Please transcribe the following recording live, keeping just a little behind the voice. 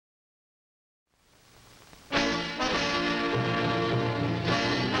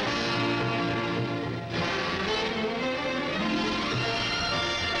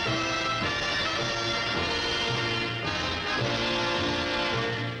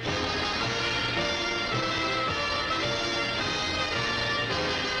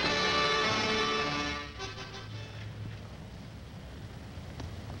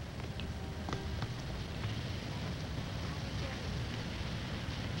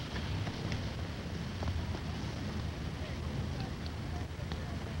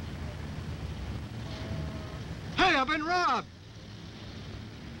I've been robbed.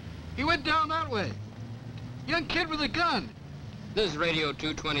 He went down that way. Young kid with a gun. This is Radio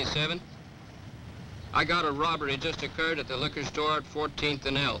 227. I got a robbery just occurred at the liquor store at 14th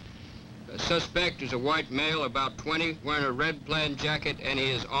and L. The suspect is a white male, about 20, wearing a red plaid jacket, and he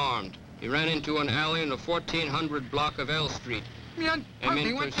is armed. He ran into an alley in the 1400 block of L Street. Young I'm puppy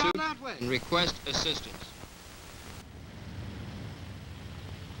in went pursuit down that way. and request assistance.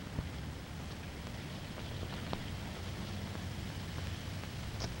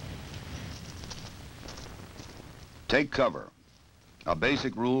 Take cover. A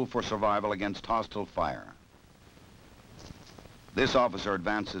basic rule for survival against hostile fire. This officer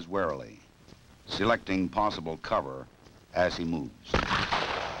advances warily, selecting possible cover as he moves.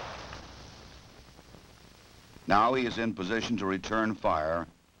 Now he is in position to return fire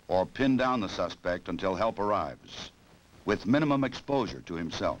or pin down the suspect until help arrives, with minimum exposure to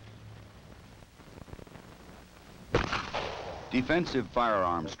himself. Defensive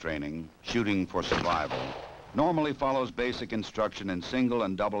firearms training, shooting for survival, normally follows basic instruction in single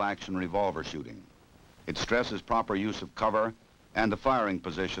and double action revolver shooting. It stresses proper use of cover and the firing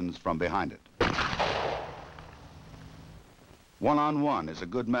positions from behind it. One-on-one is a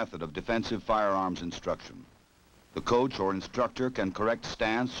good method of defensive firearms instruction. The coach or instructor can correct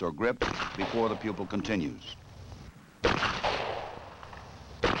stance or grip before the pupil continues.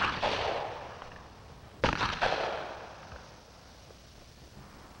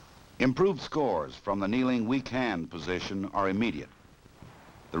 Improved scores from the kneeling weak hand position are immediate.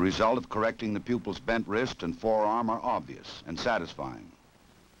 The result of correcting the pupil's bent wrist and forearm are obvious and satisfying.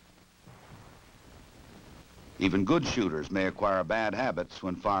 Even good shooters may acquire bad habits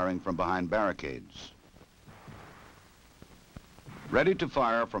when firing from behind barricades. Ready to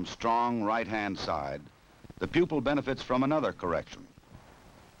fire from strong right-hand side, the pupil benefits from another correction.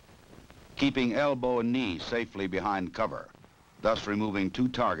 Keeping elbow and knee safely behind cover, thus removing two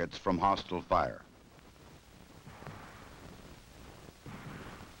targets from hostile fire.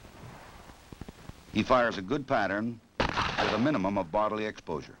 He fires a good pattern with a minimum of bodily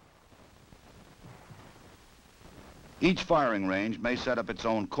exposure. Each firing range may set up its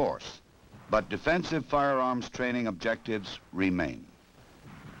own course, but defensive firearms training objectives remain.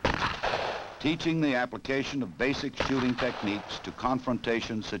 Teaching the application of basic shooting techniques to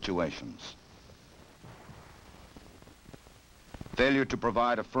confrontation situations. Failure to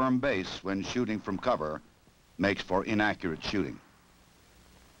provide a firm base when shooting from cover makes for inaccurate shooting.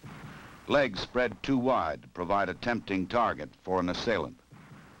 Legs spread too wide provide a tempting target for an assailant.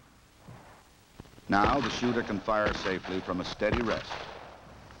 Now the shooter can fire safely from a steady rest,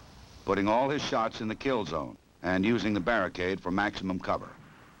 putting all his shots in the kill zone and using the barricade for maximum cover.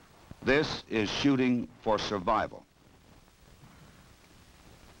 This is shooting for survival.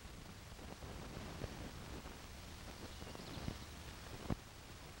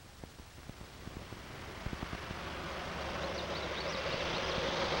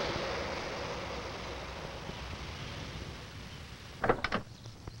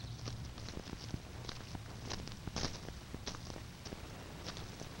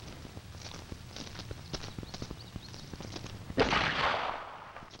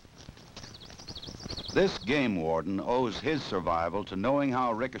 This game warden owes his survival to knowing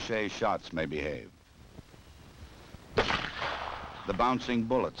how ricochet shots may behave. The bouncing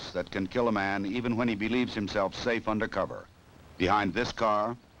bullets that can kill a man even when he believes himself safe under cover, behind this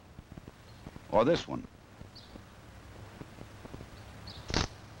car or this one.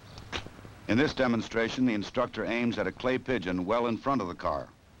 In this demonstration, the instructor aims at a clay pigeon well in front of the car.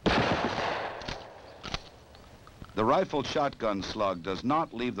 The rifled shotgun slug does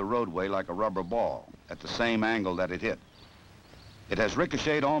not leave the roadway like a rubber ball at the same angle that it hit. It has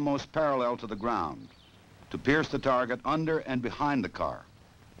ricocheted almost parallel to the ground to pierce the target under and behind the car.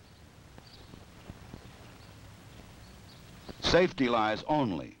 Safety lies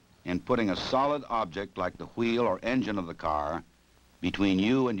only in putting a solid object like the wheel or engine of the car between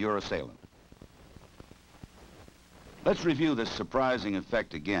you and your assailant. Let's review this surprising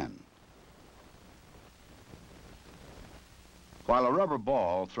effect again. While a rubber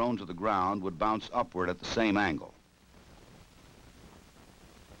ball thrown to the ground would bounce upward at the same angle,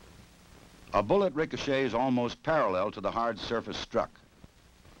 a bullet ricochets almost parallel to the hard surface struck.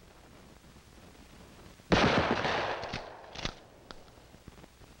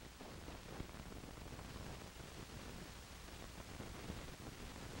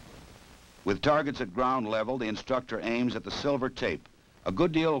 With targets at ground level, the instructor aims at the silver tape, a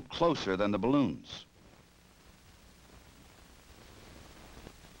good deal closer than the balloons.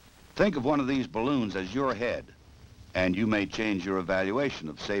 Think of one of these balloons as your head, and you may change your evaluation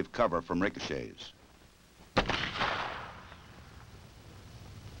of safe cover from ricochets.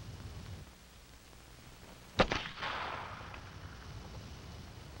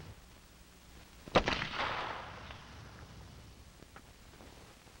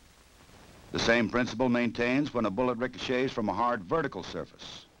 same principle maintains when a bullet ricochets from a hard vertical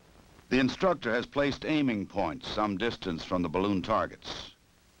surface. The instructor has placed aiming points some distance from the balloon targets.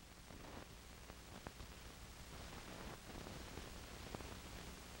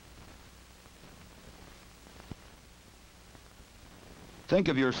 Think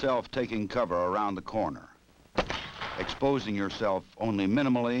of yourself taking cover around the corner, exposing yourself only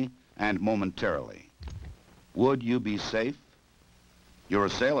minimally and momentarily. Would you be safe? Your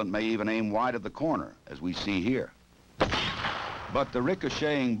assailant may even aim wide of the corner, as we see here. But the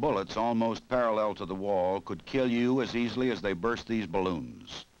ricocheting bullets almost parallel to the wall could kill you as easily as they burst these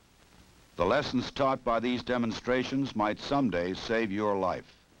balloons. The lessons taught by these demonstrations might someday save your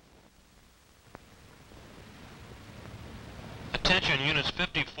life. Attention units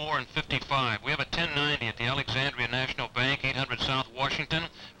 54 and 55. We have a 1090 at the Alexandria National Bank, 800 South Washington.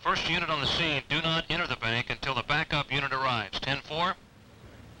 First unit on the scene, do not enter the bank until the backup unit arrives. 10-4.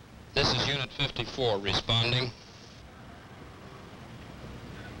 This is Unit 54 responding.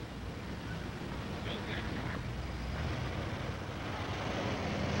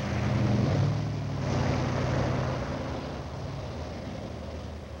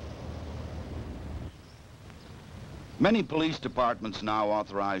 Many police departments now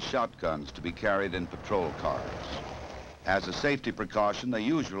authorize shotguns to be carried in patrol cars. As a safety precaution, they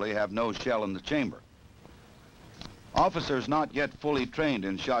usually have no shell in the chamber. Officers not yet fully trained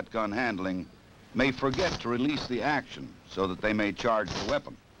in shotgun handling may forget to release the action so that they may charge the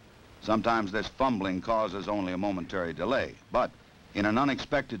weapon. Sometimes this fumbling causes only a momentary delay, but in an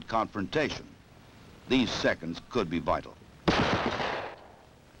unexpected confrontation, these seconds could be vital.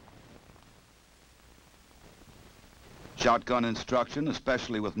 Shotgun instruction,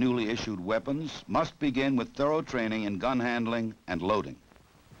 especially with newly issued weapons, must begin with thorough training in gun handling and loading.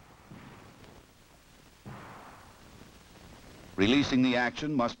 Releasing the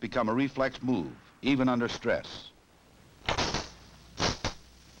action must become a reflex move, even under stress.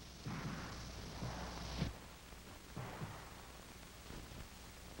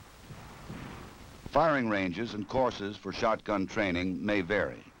 Firing ranges and courses for shotgun training may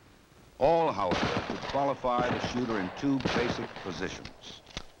vary. All, however, would qualify the shooter in two basic positions.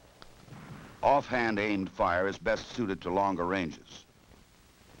 Offhand aimed fire is best suited to longer ranges.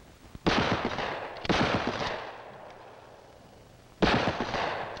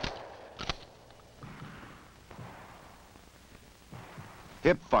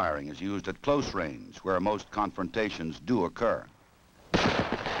 Hip firing is used at close range, where most confrontations do occur.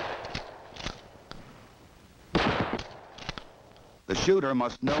 The shooter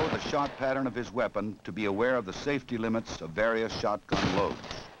must know the shot pattern of his weapon to be aware of the safety limits of various shotgun loads.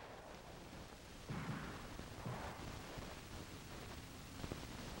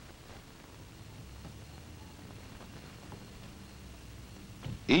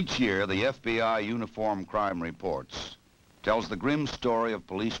 Each year, the FBI Uniform Crime Reports tells the grim story of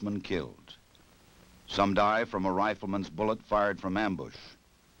policemen killed. Some die from a rifleman's bullet fired from ambush.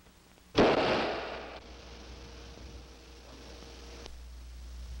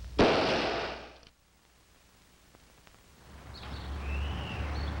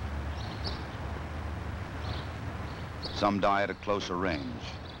 Some die at a closer range,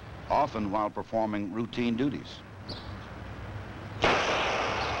 often while performing routine duties.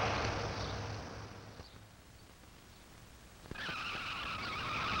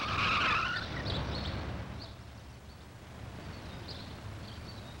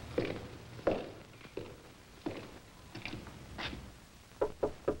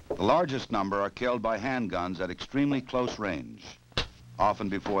 The largest number are killed by handguns at extremely close range, often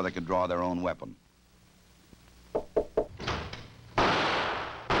before they can draw their own weapon.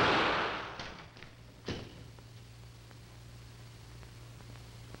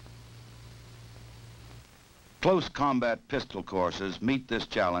 Close combat pistol courses meet this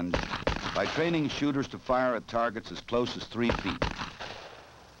challenge by training shooters to fire at targets as close as 3 feet.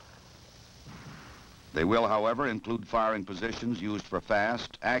 They will, however, include firing positions used for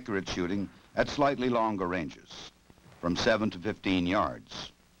fast, accurate shooting at slightly longer ranges, from 7 to 15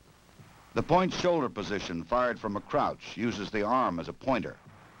 yards. The point shoulder position fired from a crouch uses the arm as a pointer,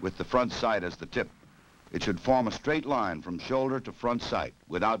 with the front sight as the tip. It should form a straight line from shoulder to front sight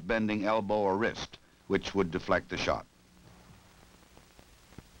without bending elbow or wrist, which would deflect the shot.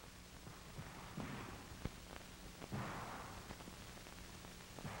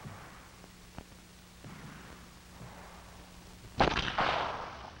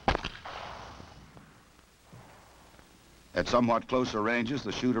 At somewhat closer ranges,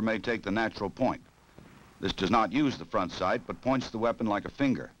 the shooter may take the natural point. This does not use the front sight, but points the weapon like a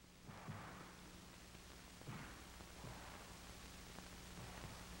finger.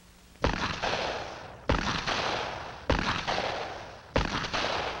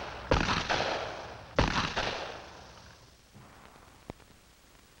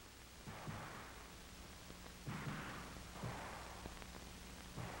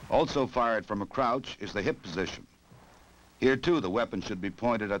 Also fired from a crouch is the hip position. Here too, the weapon should be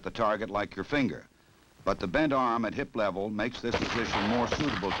pointed at the target like your finger, but the bent arm at hip level makes this position more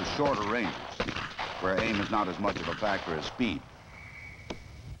suitable to shorter ranges, where aim is not as much of a factor as speed.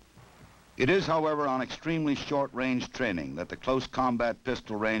 It is, however, on extremely short-range training that the close combat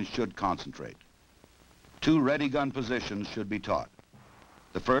pistol range should concentrate. 2 ready gun positions should be taught.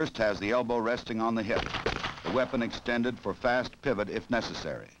 The first has the elbow resting on the hip, the weapon extended for fast pivot if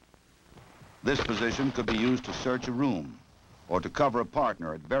necessary. This position could be used to search a room or to cover a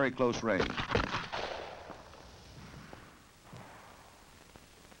partner at very close range.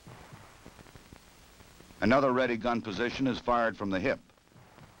 Another ready gun position is fired from the hip.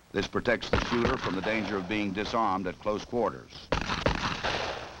 This protects the shooter from the danger of being disarmed at close quarters.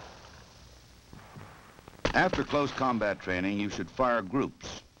 After close combat training, you should fire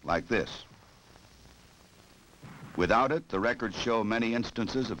groups like this. Without it, the records show many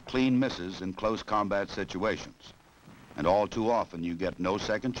instances of clean misses in close combat situations, and all too often you get no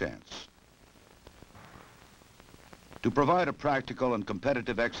second chance. To provide a practical and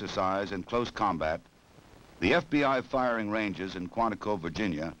competitive exercise in close combat, the FBI firing ranges in Quantico,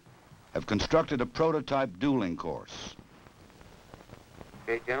 Virginia, have constructed a prototype dueling course.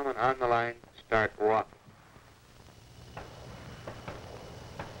 Okay, gentlemen, on the line, start walking.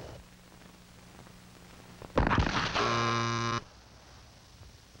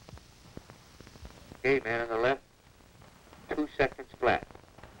 Okay, man on the left, 2 seconds flat.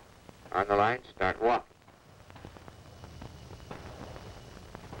 On the line, start walking.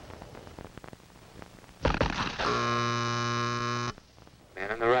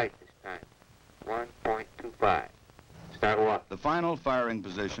 Man on the right this time, 1.25. Start walking. The final firing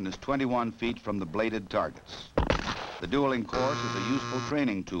position is 21 feet from the bladed targets. The dueling course is a useful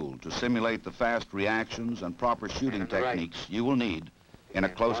training tool to simulate the fast reactions and proper shooting techniques you will need in a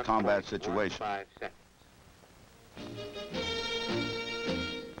close combat situation.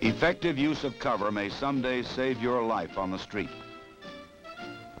 Effective use of cover may someday save your life on the street.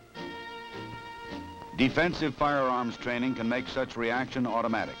 Defensive firearms training can make such reaction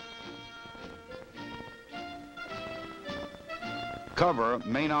automatic. Cover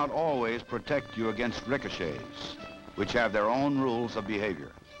may not always protect you against ricochets, which have their own rules of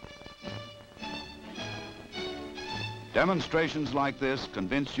behavior. Demonstrations like this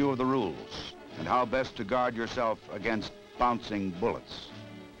convince you of the rules and how best to guard yourself against bouncing bullets.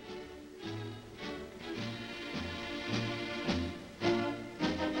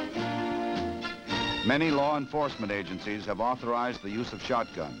 Many law enforcement agencies have authorized the use of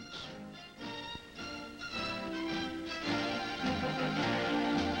shotguns.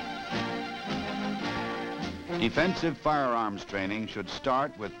 Defensive firearms training should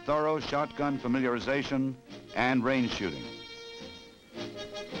start with thorough shotgun familiarization and range shooting.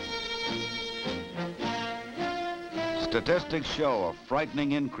 Statistics show a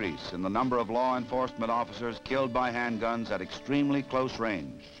frightening increase in the number of law enforcement officers killed by handguns at extremely close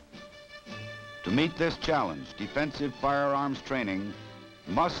range. To meet this challenge, defensive firearms training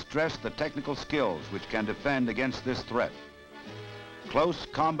must stress the technical skills which can defend against this threat. Close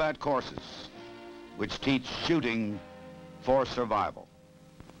combat courses which teach shooting for survival.